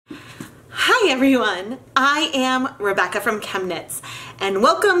Hi everyone, I am Rebecca from ChemKnits and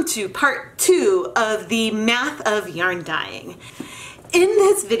welcome to part 2 of the math of yarn dyeing. In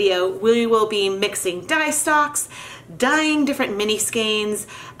this video we will be mixing dye stocks, dyeing different Miniskeins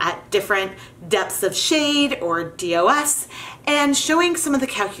at different depths of shade or DOS, and showing some of the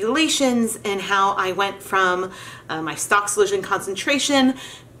calculations and how I went from my stock solution concentration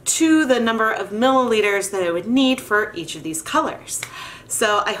to the number of milliliters that I would need for each of these colors.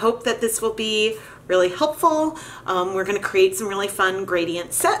 So I hope that this will be really helpful. We're going to create some really fun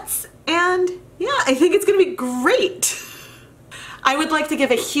gradient sets, and yeah, I think it's going to be great. I would like to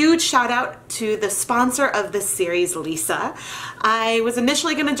give a huge shout out to the sponsor of this series, Lisa. I was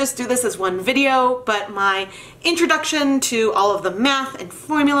initially going to just do this as one video, but my introduction to all of the math and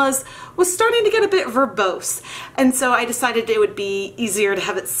formulas was starting to get a bit verbose, and so I decided it would be easier to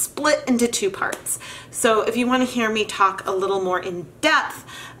have it split into 2 parts. So if you want to hear me talk a little more in depth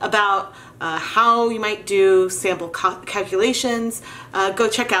about how you might do sample calculations, go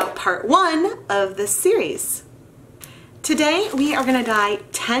check out part 1 of this series. Today we are going to dye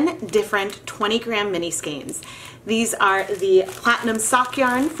 10 different 20-gram Miniskeins. These are the Platinum Sock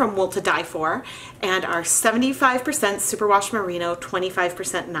Yarn from Wool to Dye For and our 75% Superwash Merino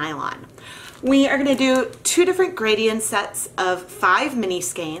 25% Nylon. We are going to do 2 different gradient sets of 5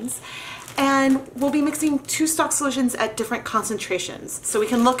 Miniskeins, and we'll be mixing 2 stock solutions at different concentrations so we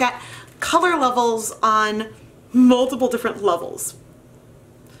can look at color levels on multiple different levels.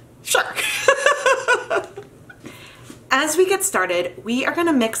 Sure. As we get started, we are going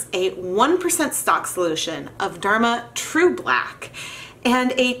to mix a 1% stock solution of Dharma True Black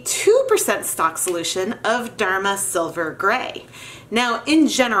and a 2% stock solution of Dharma Silver Gray. Now, in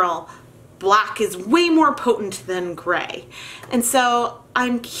general, black is way more potent than gray. And so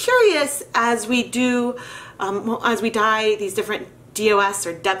I'm curious as we do, as we dye these different DOS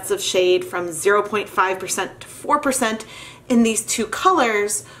or depths of shade from 0.5% to 4% in these 2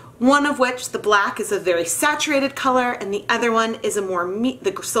 colors, one of which, the black, is a very saturated color, and the other one is a more,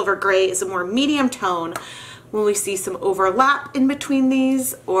 the silver gray is a more medium tone. Will we see some overlap in between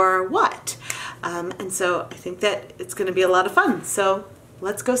these or what? And so I think that it's going to be a lot of fun. So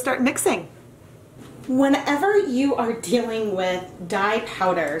let's go start mixing. Whenever you are dealing with dye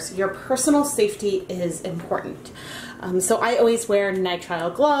powders, your personal safety is important. So I always wear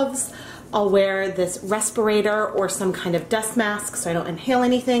nitrile gloves. I'll wear this respirator or some kind of dust mask so I don't inhale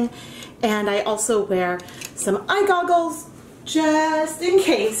anything. And I also wear some eye goggles just in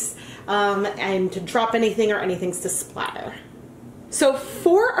case and to drop anything or anything's to splatter. So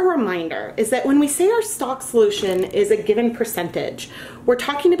for a reminder is that when we say our stock solution is a given percentage, we're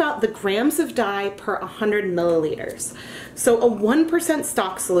talking about the grams of dye per 100 milliliters. So a 1%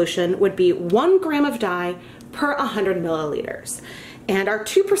 stock solution would be 1 gram of dye per 100 milliliters. And our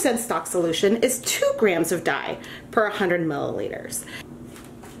 2% stock solution is 2 grams of dye per 100 milliliters.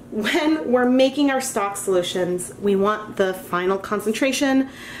 When we're making our stock solutions, we want the final concentration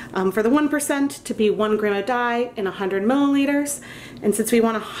for the 1% to be 1 gram of dye in 100 milliliters. And since we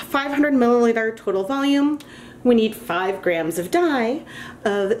want a 500 milliliter total volume, we need 5 grams of dye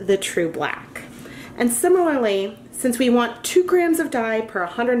of the True Black. And similarly, since we want 2 grams of dye per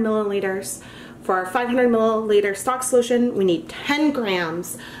 100 milliliters, for our 500 milliliter stock solution, we need 10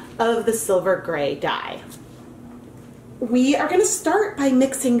 grams of the silver gray dye. We are going to start by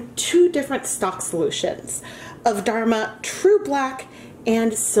mixing 2 different stock solutions of Dharma True Black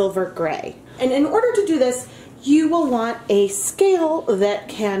and Silver Gray. And in order to do this, you will want a scale that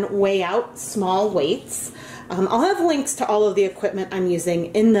can weigh out small weights. I'll have links to all of the equipment I'm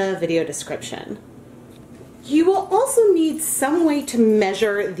using in the video description. You will also need some way to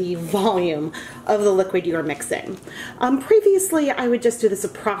measure the volume of the liquid you're mixing. Previously, I would just do this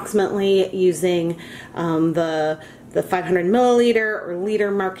approximately using the 500 milliliter or liter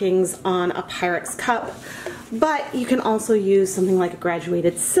markings on a Pyrex cup, but you can also use something like a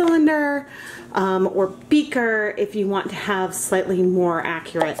graduated cylinder or beaker if you want to have slightly more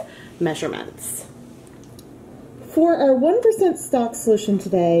accurate measurements. For our 1% stock solution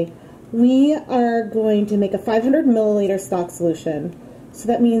today, we are going to make a 500 milliliter stock solution. So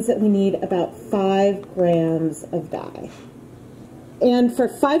that means that we need about 5 grams of dye. And for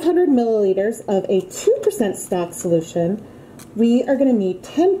 500 milliliters of a 2% stock solution, we are going to need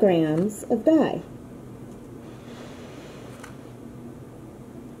 10 grams of dye.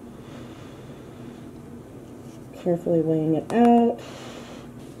 Carefully weighing it out.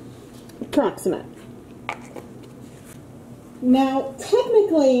 Approximate. Now,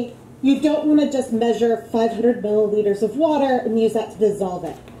 technically, you don't want to just measure 500 milliliters of water and use that to dissolve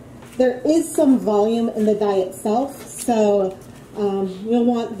it. There is some volume in the dye itself, so You'll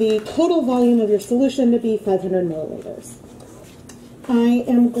want the total volume of your solution to be 500 milliliters. I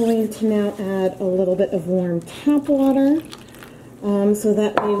am going to now add a little bit of warm tap water so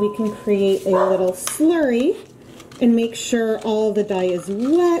that way we can create a little slurry and make sure all the dye is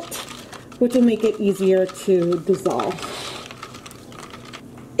wet, which will make it easier to dissolve.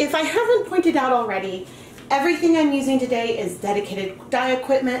 If I haven't pointed out already, everything I'm using today is dedicated dye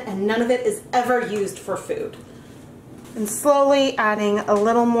equipment and none of it is ever used for food. And slowly adding a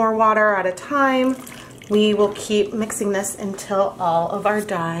little more water at a time, we will keep mixing this until all of our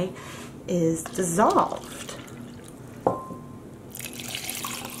dye is dissolved.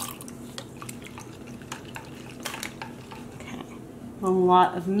 Okay, a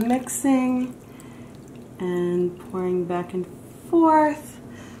lot of mixing and pouring back and forth.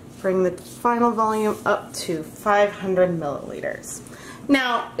 Bring the final volume up to 500 milliliters.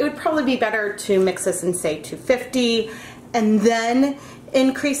 Now, it would probably be better to mix this in, say, 250 and then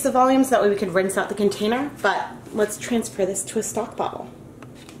increase the volume so that way we could rinse out the container, but let's transfer this to a stock bottle.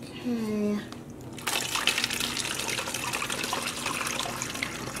 Okay.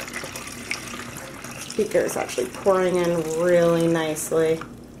 Beaker is actually pouring in really nicely.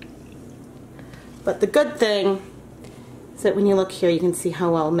 But the good thing is that when you look here, you can see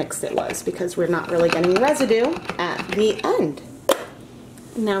how well mixed it was because we're not really getting residue at the end.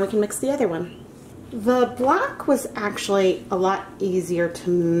 Now we can mix the other one. The black was actually a lot easier to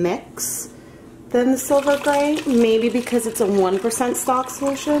mix than the silver gray, maybe because it's a 1% stock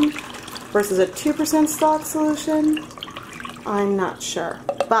solution versus a 2% stock solution. I'm not sure,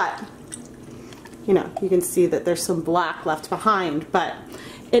 but you know, you can see that there's some black left behind, but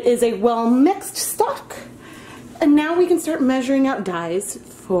it is a well mixed stock. And now we can start measuring out dyes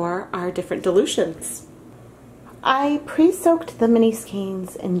for our different dilutions. I pre-soaked the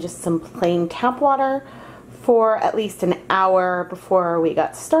Miniskeins in just some plain tap water for at least an hour before we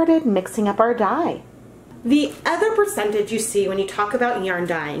got started mixing up our dye. The other percentage you see when you talk about yarn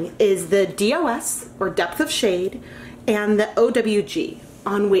dyeing is the DOS, or depth of shade, and the OWG,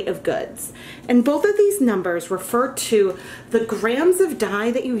 on weight of goods. And both of these numbers refer to the grams of dye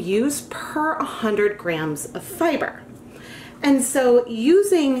that you use per 100 grams of fiber. And so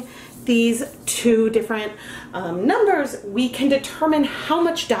using these two different numbers, we can determine how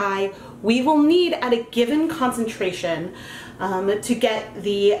much dye we will need at a given concentration to get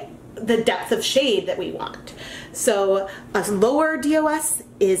the depth of shade that we want. So a lower DOS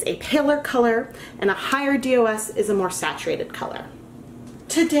is a paler color and a higher DOS is a more saturated color.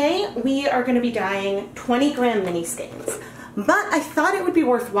 Today we are going to be dyeing 20 gram Miniskeins, but I thought it would be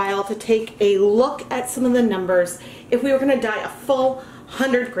worthwhile to take a look at some of the numbers if we were going to dye a full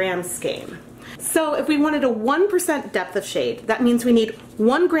 100 gram skein. So if we wanted a 1% depth of shade, that means we need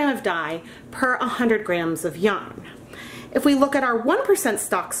 1 gram of dye per 100 grams of yarn. If we look at our 1%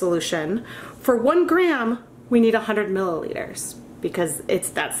 stock solution, for 1 gram we need 100 milliliters because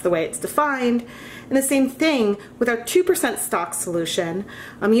that's the way it's defined. And the same thing with our 2% stock solution,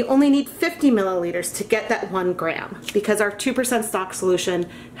 you only need 50 milliliters to get that 1 gram because our 2% stock solution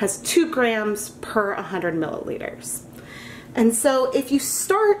has 2 grams per 100 milliliters. And so if you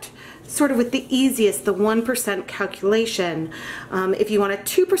start sort of with the easiest, the 1% calculation, if you want a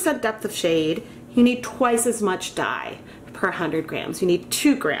 2% depth of shade, you need twice as much dye per 100 grams. You need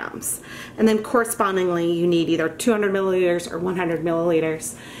 2 grams. And then correspondingly, you need either 200 milliliters or 100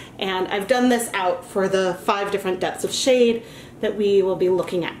 milliliters. And I've done this out for the 5 different depths of shade that we will be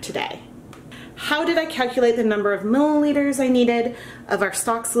looking at today. How did I calculate the number of milliliters I needed of our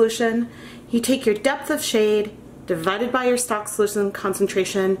stock solution? You take your depth of shade divided by your stock solution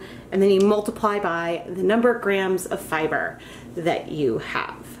concentration, and then you multiply by the number of grams of fiber that you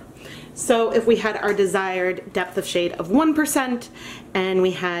have. So if we had our desired depth of shade of 1% and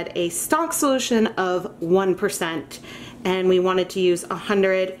we had a stock solution of 1% and we wanted to use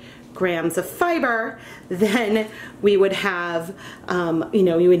 100 grams of fiber, then we would have,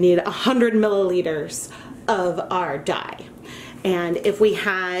 we would need 100 milliliters of our dye. And if we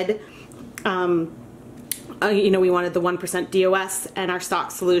had, we wanted the 1% DOS and our stock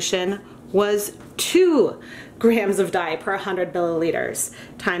solution was 2 grams of dye per 100 milliliters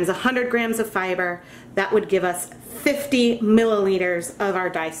times 100 grams of fiber, that would give us 50 milliliters of our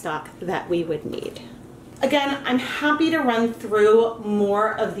dye stock that we would need. Again, I'm happy to run through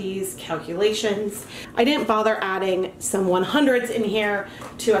more of these calculations. I didn't bother adding some 100s in here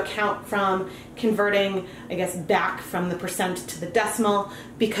to account from converting, I guess, back from the percent to the decimal,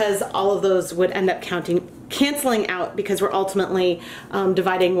 because all of those would end up canceling out because we're ultimately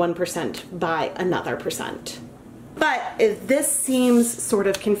dividing 1% by another percent. But if this seems sort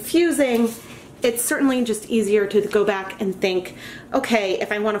of confusing, it's certainly just easier to go back and think, okay,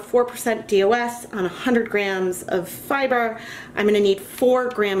 if I want a 4% DOS on 100 grams of fiber, I'm gonna need 4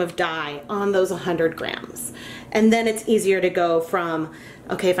 grams of dye on those 100 grams. And then it's easier to go from,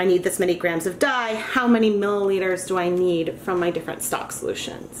 okay, if I need this many grams of dye, how many milliliters do I need from my different stock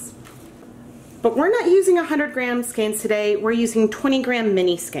solutions? But we're not using 100 gram skeins today, we're using 20 gram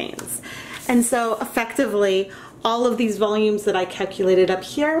Miniskeins. And so effectively, all of these volumes that I calculated up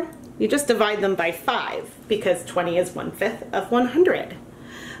here, you just divide them by 5 because 20 is 1/5 of 100.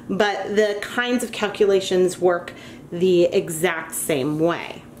 But the kinds of calculations work the exact same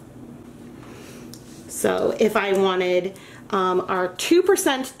way. So if I wanted our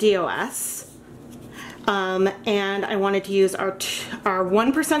 2% DOS and I wanted to use our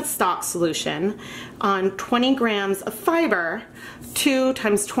 1% stock solution on 20 grams of fiber, 2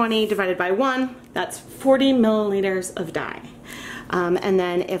 times 20 divided by 1, that's 40 milliliters of dye. And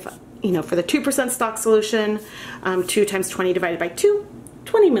then if, you know, for the 2% stock solution, 2 times 20 divided by 2,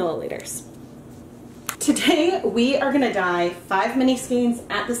 20 milliliters. Today we are going to dye 5 Miniskeins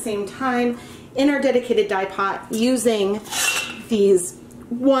at the same time in our dedicated dye pot using these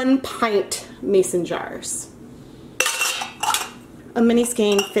 1 pint mason jars. A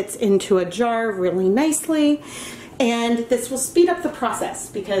Miniskein fits into a jar really nicely, and this will speed up the process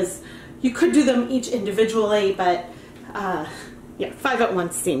because you could do them each individually, but yeah, 5 at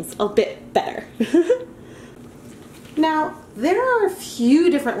once seems a bit better. Now, there are a few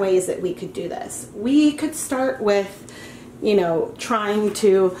different ways that we could do this. We could start with, you know, trying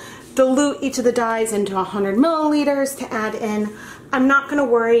to dilute each of the dyes into 100 milliliters to add in. I'm not going to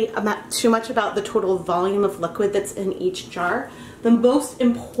worry too much about the total volume of liquid that's in each jar. The most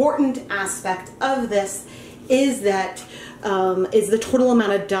important aspect of this is that is the total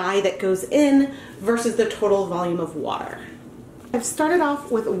amount of dye that goes in versus the total volume of water. I've started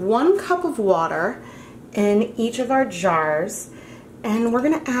off with 1 cup of water in each of our jars, and we're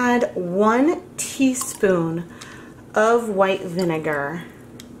going to add 1 teaspoon of white vinegar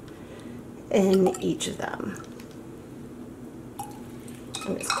in each of them.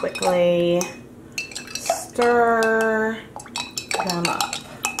 And just quickly stir them up.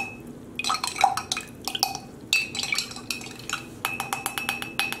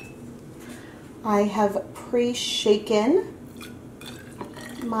 I have pre-shaken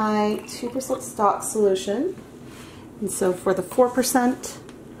my 2% stock solution, and so for the 4%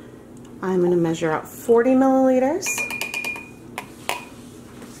 I'm going to measure out 40 milliliters,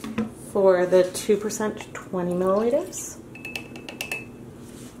 for the 2% 20 milliliters,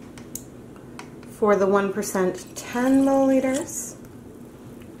 for the 1% 10 milliliters,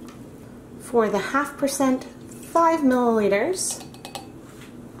 for the 0.5% 5 milliliters,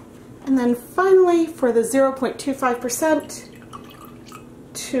 and then finally for the 0.25%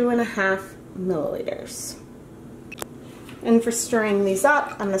 2.5 milliliters. And for stirring these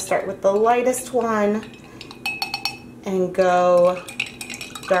up, I'm going to start with the lightest one and go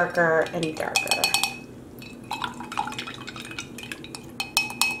darker and darker.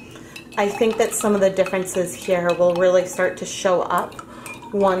 I think that some of the differences here will really start to show up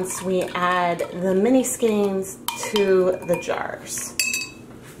once we add the Miniskeins to the jars.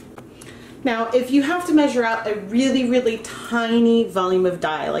 Now, if you have to measure out a really, really tiny volume of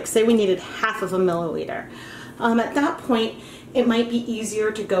dye, like say we needed 1/2 milliliter, at that point it might be easier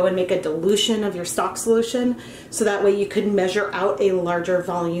to go and make a dilution of your stock solution so that way you could measure out a larger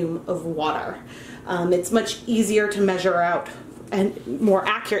volume of water. It's much easier to measure out and more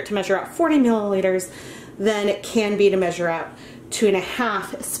accurate to measure out 40 milliliters than it can be to measure out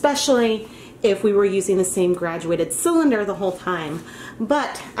 2.5, especially if we were using the same graduated cylinder the whole time.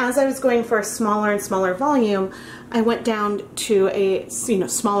 But as I was going for a smaller and smaller volume, I went down to a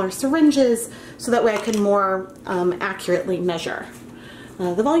smaller syringes so that way I could more accurately measure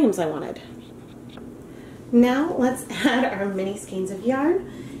the volumes I wanted. Now let's add our Miniskeins of yarn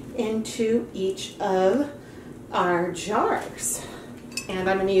into each of our jars. And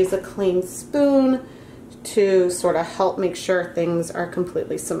I'm going to use a clean spoon to sort of help make sure things are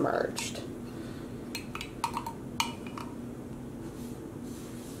completely submerged.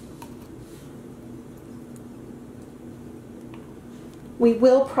 We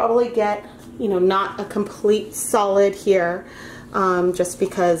will probably get, not a complete solid here, just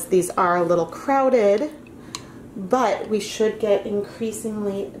because these are a little crowded, but we should get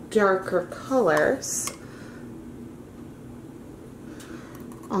increasingly darker colors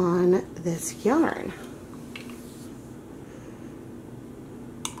on this yarn.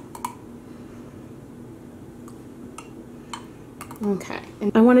 Okay,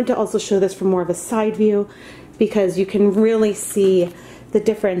 and I wanted to also show this from more of a side view because you can really see the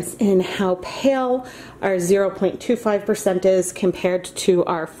difference in how pale our 0.25% is compared to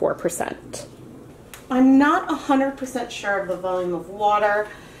our 4%. I'm not 100% sure of the volume of water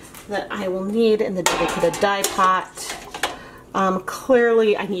that I will need in the dedicated dye pot.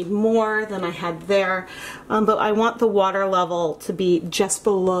 Clearly I need more than I had there, but I want the water level to be just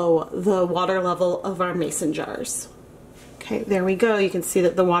below the water level of our mason jars. Okay, there we go. You can see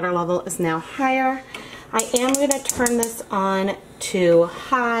that the water level is now higher. I am going to turn this on to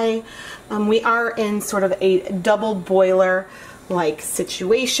high. We are in sort of a double boiler like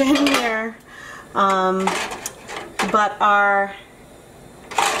situation here, but I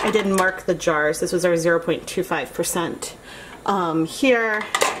didn't mark the jars. This was our 0.25% here,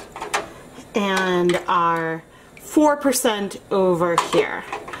 and our 4% over here.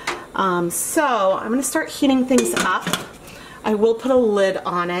 So I'm going to start heating things up. I will put a lid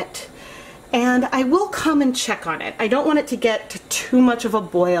on it, and I will come and check on it. I don't want it to get to too much of a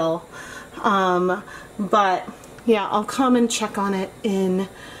boil, but yeah, I'll come and check on it in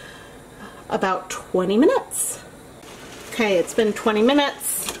about 20 minutes. Okay, it's been 20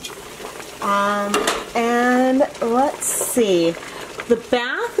 minutes, and let's see. The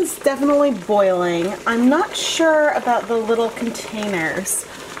bath is definitely boiling. I'm not sure about the little containers,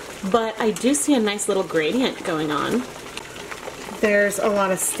 but I do see a nice little gradient going on. There's a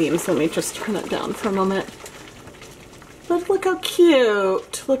lot of steam, so let me just turn it down for a moment. But look how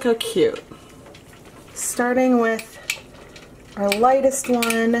cute. Look how cute. Starting with our lightest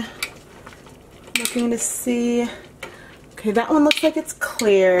one. Looking to see. Okay, that one looks like it's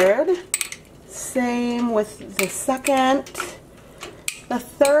cleared. Same with the second. The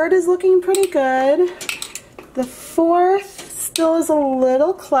third is looking pretty good. The fourth still is a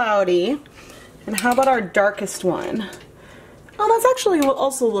little cloudy. And how about our darkest one? Oh, that's actually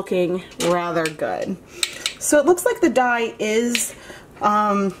also looking rather good. So it looks like the dye is,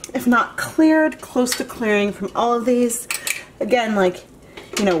 if not cleared, close to clearing from all of these. Again, like,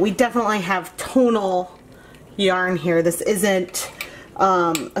 you know, we definitely have tonal yarn here. This isn't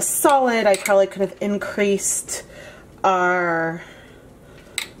a solid. I probably could have increased our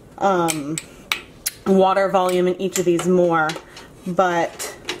water volume in each of these more,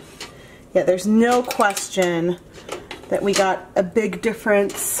 but yeah, there's no question that we got a big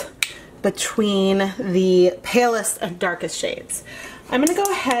difference between the palest and darkest shades. I'm going to go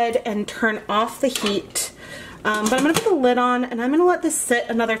ahead and turn off the heat, but I'm going to put the lid on, and I'm going to let this sit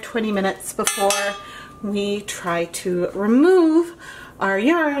another 20 minutes before we try to remove our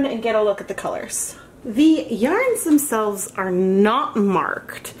yarn and get a look at the colors. The yarns themselves are not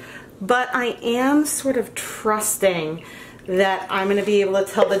marked, but I am sort of trusting that I'm going to be able to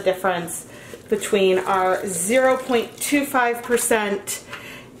tell the difference between our 0.25%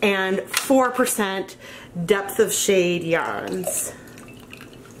 and 4% depth of shade yarns.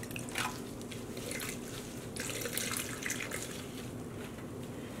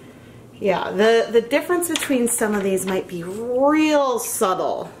 Yeah, the difference between some of these might be real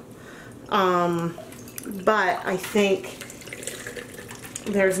subtle, but I think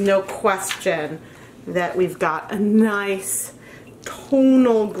there's no question that we've got a nice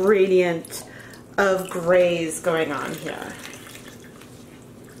tonal gradient of grays going on here.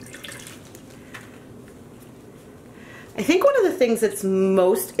 I think one of the things that's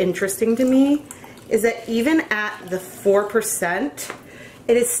most interesting to me is that even at the 4%,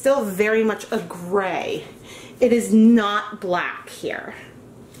 it is still very much a gray. It is not black here.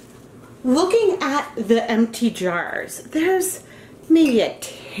 Looking at the empty jars, there's maybe a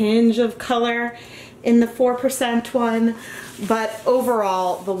tinge of color in the 4% one, but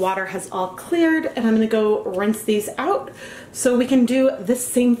overall the water has all cleared, and I'm going to go rinse these out so we can do the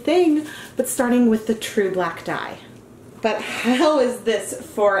same thing, but starting with the true black dye. But how is this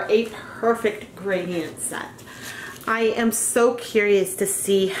for a perfect gradient set? I am so curious to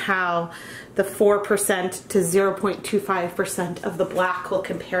see how the 4% to 0.25% of the black will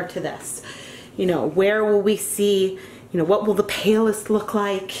compare to this. You know, where will we see, you know, what will the palest look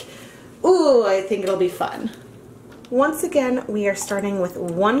like? Ooh, I think it'll be fun. Once again, we are starting with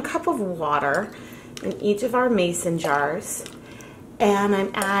 1 cup of water in each of our mason jars, and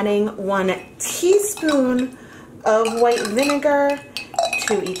I'm adding 1 teaspoon of white vinegar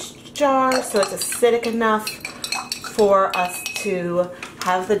to each jar so it's acidic enough for us to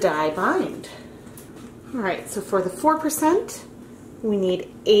have the dye bind. Alright, so for the 4%, we need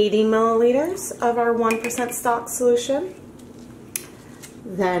 80 milliliters of our 1% stock solution.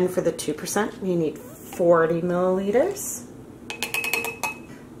 Then for the 2%, we need 40 milliliters.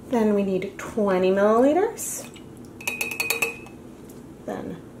 Then we need 20 milliliters.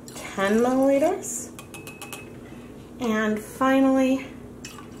 Then 10 milliliters. And finally,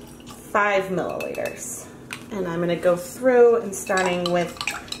 5 milliliters. And I'm gonna go through and starting with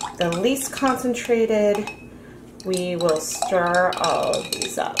the least concentrated, we will stir all of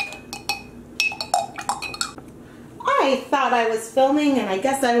these up. I thought I was filming and I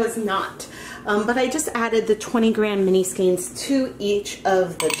guess I was not. But I just added the 20 gram Miniskeins to each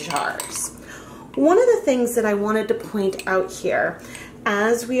of the jars. One of the things that I wanted to point out here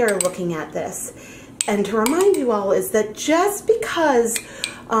as we are looking at this and to remind you all is that just because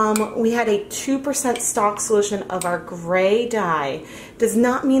we had a 2% stock solution of our gray dye does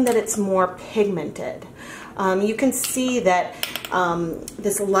not mean that it's more pigmented. You can see that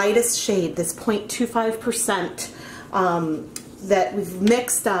this lightest shade, this 0.25% that we've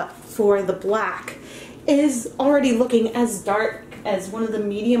mixed up for the black, is already looking as dark as one of the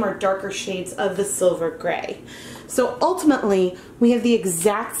medium or darker shades of the silver gray. So ultimately, we have the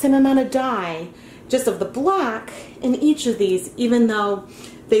exact same amount of dye, just of the black, in each of these, even though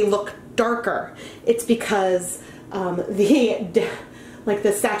they look darker. It's because the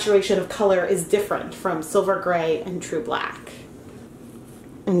saturation of color is different from silver gray and true black.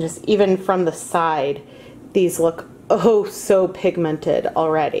 And just even from the side, these look oh so pigmented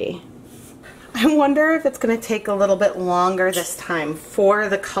already. I wonder if it's going to take a little bit longer this time for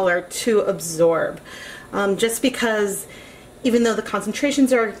the color to absorb. Just because even though the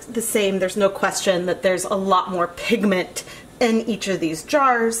concentrations are the same, there's no question that there's a lot more pigment in each of these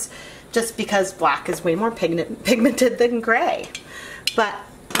jars, just because black is way more pigmented than gray. But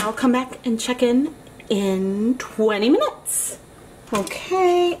I'll come back and check in 20 minutes.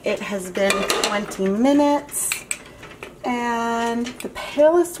 Okay, it has been 20 minutes. And the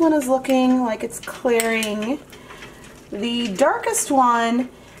palest one is looking like it's clearing. The darkest one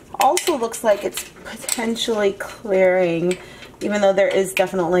also looks like it's potentially clearing, even though there is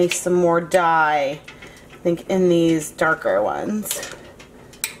definitely some more dye, I think, in these darker ones.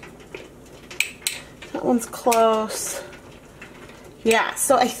 That one's close. Yeah,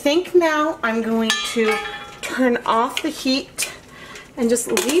 so I think now I'm going to turn off the heat and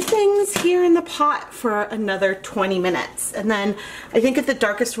just leave things here in the pot for another 20 minutes. And then I think if the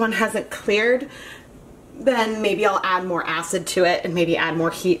darkest one hasn't cleared, then maybe I'll add more acid to it and maybe add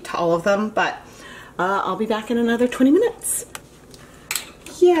more heat to all of them. But I'll be back in another 20 minutes.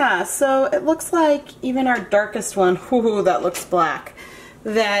 Yeah, so it looks like even our darkest one, whoo, that looks black,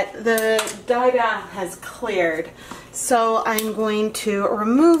 that the dye bath has cleared. So I'm going to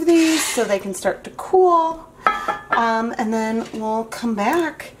remove these so they can start to cool. And then we'll come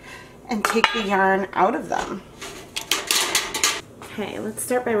back and take the yarn out of them. Okay, let's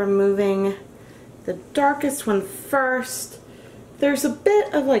start by removing the darkest one first. There's a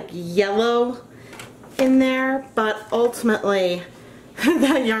bit of like yellow in there, but ultimately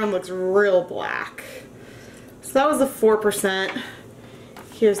that yarn looks real black. So that was the 4%.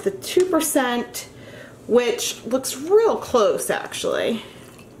 Here's the 2%, which looks real close actually.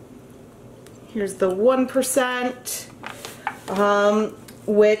 Here's the 1%,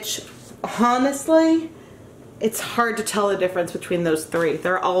 which honestly, it's hard to tell the difference between those three.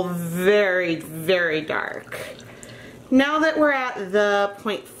 They're all very, very dark. Now that we're at the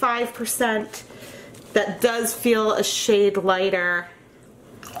 0.5%, that does feel a shade lighter.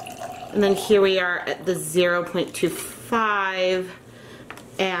 And then here we are at the 0.25,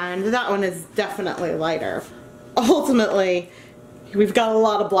 and that one is definitely lighter. Ultimately, we've got a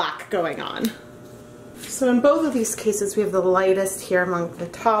lot of black going on. So in both of these cases, we have the lightest here among the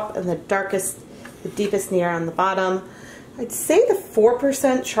top and the darkest, the deepest near on the bottom. I'd say the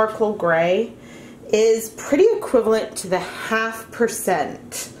 4% charcoal gray is pretty equivalent to the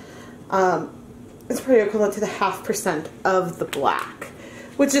 0.5%. It's pretty equivalent to the 0.5% of the black,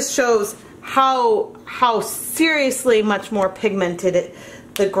 which just shows how seriously much more pigmented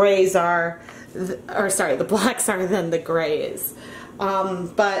the grays are, or sorry, the blacks are than the grays.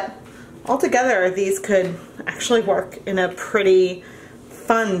 But altogether, these could actually work in a pretty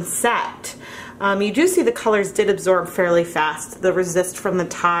fun set. You do see the colors did absorb fairly fast. The resist from the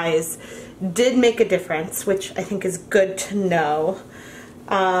ties did make a difference, which I think is good to know.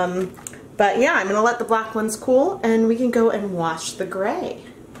 But yeah, I'm gonna let the black ones cool and we can go and wash the gray.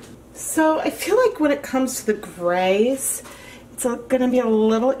 So I feel like when it comes to the grays, it's gonna be a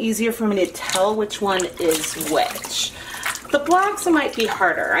little easier for me to tell which one is which. The blacks might be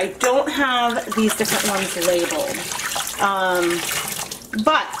harder. I don't have these different ones labeled.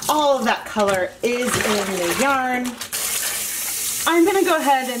 But all of that color is in the yarn. I'm gonna go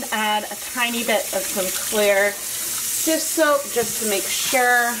ahead and add a tiny bit of some clear dish soap just to make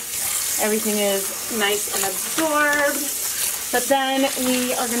sure everything is nice and absorbed. But then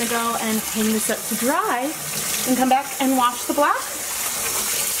we are gonna go and hang this up to dry and come back and wash the black.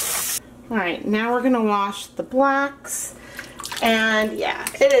 All right, now we're gonna wash the blacks. And yeah,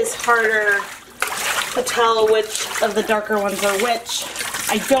 it is harder to tell which of the darker ones are which.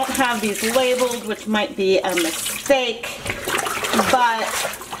 I don't have these labeled, which might be a mistake, but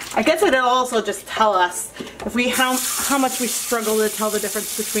I guess it'll also just tell us if we how much we struggle to tell the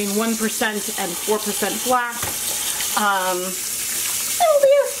difference between 1% and 4% black. It'll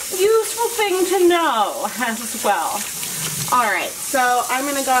be a useful thing to know as well. All right, so I'm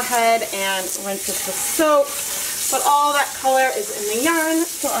gonna go ahead and rinse this with soap, but all that color is in the yarn,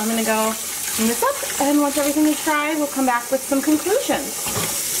 so I'm gonna go clean this up, and once everything is dry, we'll come back with some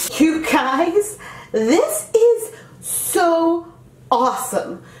conclusions. You guys, this is so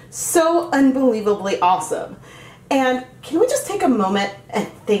awesome. So unbelievably awesome. And can we just take a moment and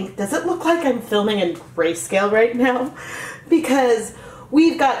think, does it look like I'm filming in grayscale right now? Because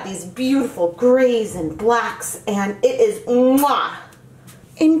we've got these beautiful grays and blacks, and it is mwah.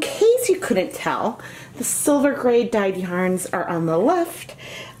 In case you couldn't tell, the silver gray dyed yarns are on the left.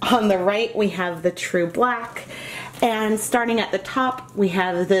 On the right, we have the true black. And starting at the top, we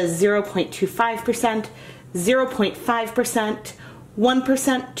have the 0.25%, 0.5%,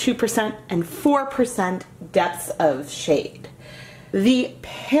 1%, 2%, and 4% depths of shade. The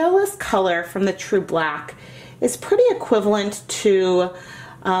palest color from the true black is pretty equivalent to,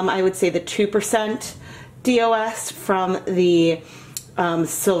 I would say, the 2% DOS from the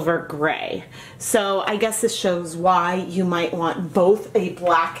silver gray. So I guess this shows why you might want both a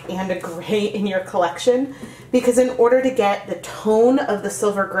black and a gray in your collection, because in order to get the tone of the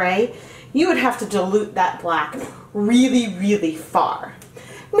silver gray, you would have to dilute that black really, really far.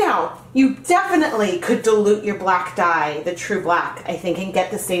 Now, you definitely could dilute your black dye, the true black, I think, and get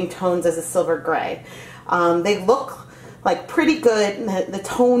the same tones as a silver gray. They look like pretty good. The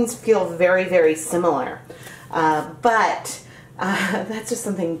tones feel very, very similar. But that's just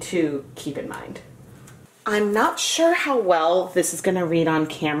something to keep in mind. I'm not sure how well this is going to read on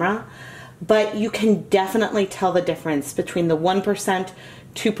camera, but you can definitely tell the difference between the 1%,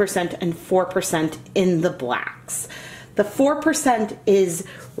 2%, and 4% in the blacks. The 4% is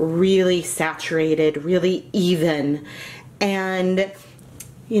really saturated, really even, and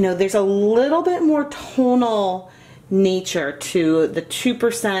you know, there's a little bit more tonal nature to the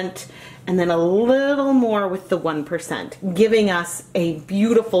 2% and then a little more with the 1%, giving us a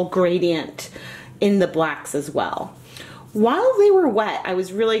beautiful gradient in the blacks as well. While they were wet, I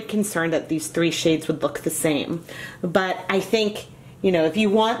was really concerned that these three shades would look the same, but I think, you know, if you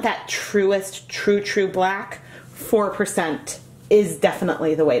want that truest, true black, 4% is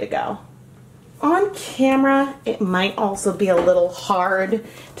definitely the way to go. On camera, it might also be a little hard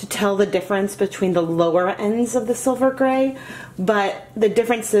to tell the difference between the lower ends of the silver gray, but the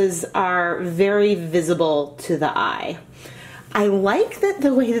differences are very visible to the eye. I like that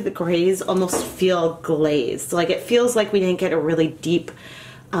the way that the grays almost feel glazed. Like it feels like we didn't get a really deep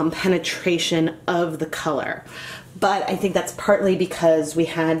penetration of the color. But I think that's partly because we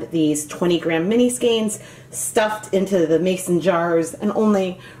had these 20-gram Miniskeins stuffed into the mason jars and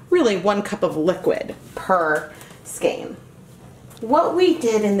only really 1 cup of liquid per skein. What we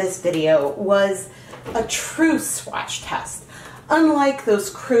did in this video was a true swatch test. Unlike those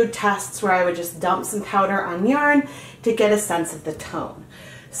crude tests where I would just dump some powder on yarn to get a sense of the tone.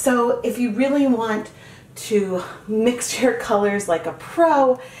 So if you really want to mix your colors like a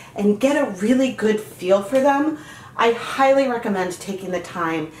pro and get a really good feel for them, I highly recommend taking the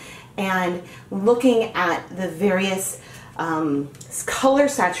time and looking at the various color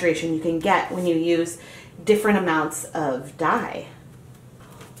saturation you can get when you use different amounts of dye.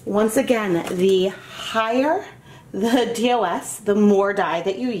 Once again, the higher the DOS, the more dye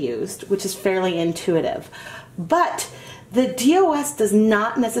that you used, which is fairly intuitive. But the DOS does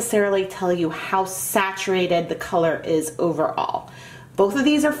not necessarily tell you how saturated the color is overall. Both of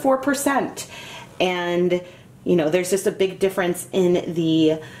these are 4%, and you know, there's just a big difference in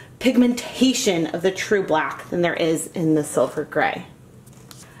the pigmentation of the true black than there is in the silver gray.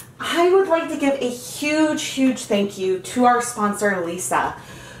 I would like to give a huge thank you to our sponsor, Lisa,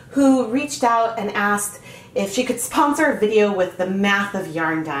 who reached out and asked if she could sponsor a video with the math of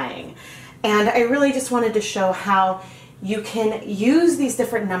yarn dyeing. And I really just wanted to show how you can use these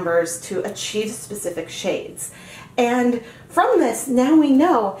different numbers to achieve specific shades. And from this, now we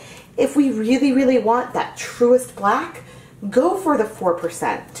know if we really want that truest black, go for the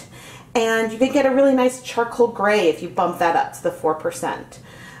 4%. And you can get a really nice charcoal gray if you bump that up to the 4%.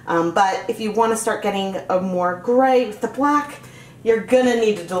 But if you want to start getting a more gray with the black, you're gonna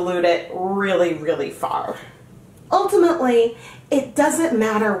need to dilute it really far. Ultimately, it doesn't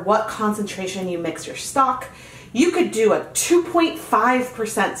matter what concentration you mix your stock. You could do a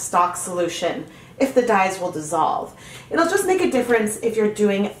 2.5% stock solution if the dyes will dissolve. It'll just make a difference if you're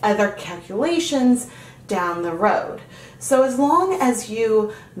doing other calculations down the road. So as long as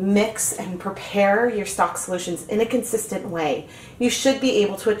you mix and prepare your stock solutions in a consistent way, you should be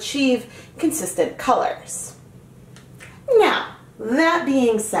able to achieve consistent colors. Now, that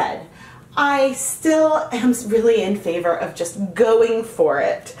being said, I still am really in favor of just going for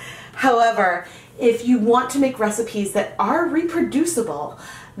it. However, if you want to make recipes that are reproducible,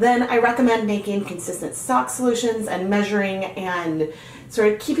 then I recommend making consistent stock solutions and measuring and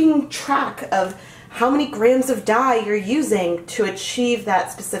sort of keeping track of how many grams of dye you're using to achieve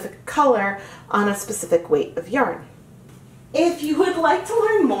that specific color on a specific weight of yarn. If you would like to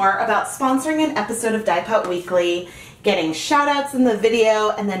learn more about sponsoring an episode of Dyepot Weekly, getting shoutouts in the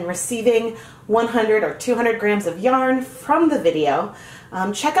video, and then receiving 100 or 200 grams of yarn from the video,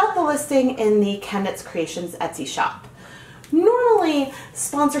 check out the listing in the ChemKnits Creations Etsy shop. Normally,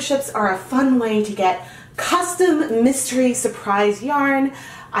 sponsorships are a fun way to get custom mystery surprise yarn.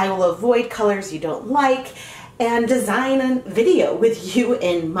 I will avoid colors you don't like and design a video with you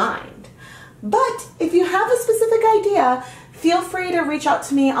in mind. But if you have a specific idea, feel free to reach out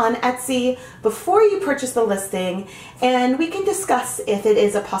to me on Etsy before you purchase the listing, and we can discuss if it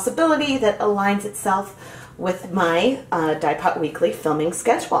is a possibility that aligns itself with my Dyepot Weekly filming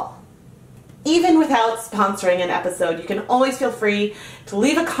schedule. Even without sponsoring an episode, you can always feel free to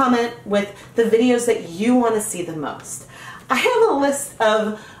leave a comment with the videos that you want to see the most. I have a list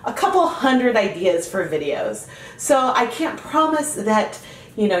of a couple hundred ideas for videos, so I can't promise that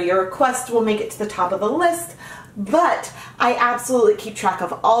your request will make it to the top of the list, but I absolutely keep track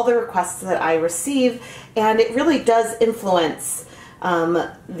of all the requests that I receive, and it really does influence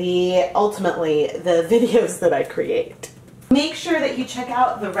ultimately the videos that I create. Make sure that you check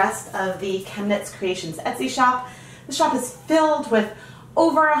out the rest of the ChemKnits Creations Etsy shop. The shop is filled with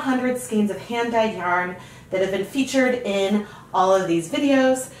over 100 skeins of hand-dyed yarn that have been featured in all of these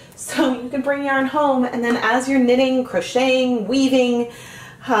videos, so you can bring yarn home, and then as you're knitting, crocheting, weaving,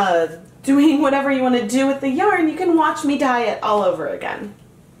 doing whatever you want to do with the yarn, you can watch me dye it all over again.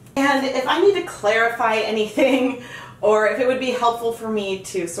 And if I need to clarify anything, or if it would be helpful for me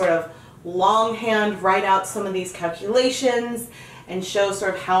to sort of longhand write out some of these calculations and show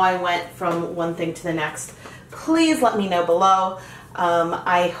sort of how I went from one thing to the next, please let me know below.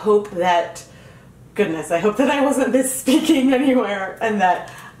 I hope that I wasn't misspeaking anywhere and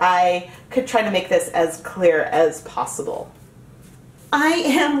that I could try to make this as clear as possible. I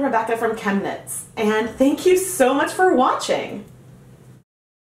am Rebecca from ChemKnits, and thank you so much for watching.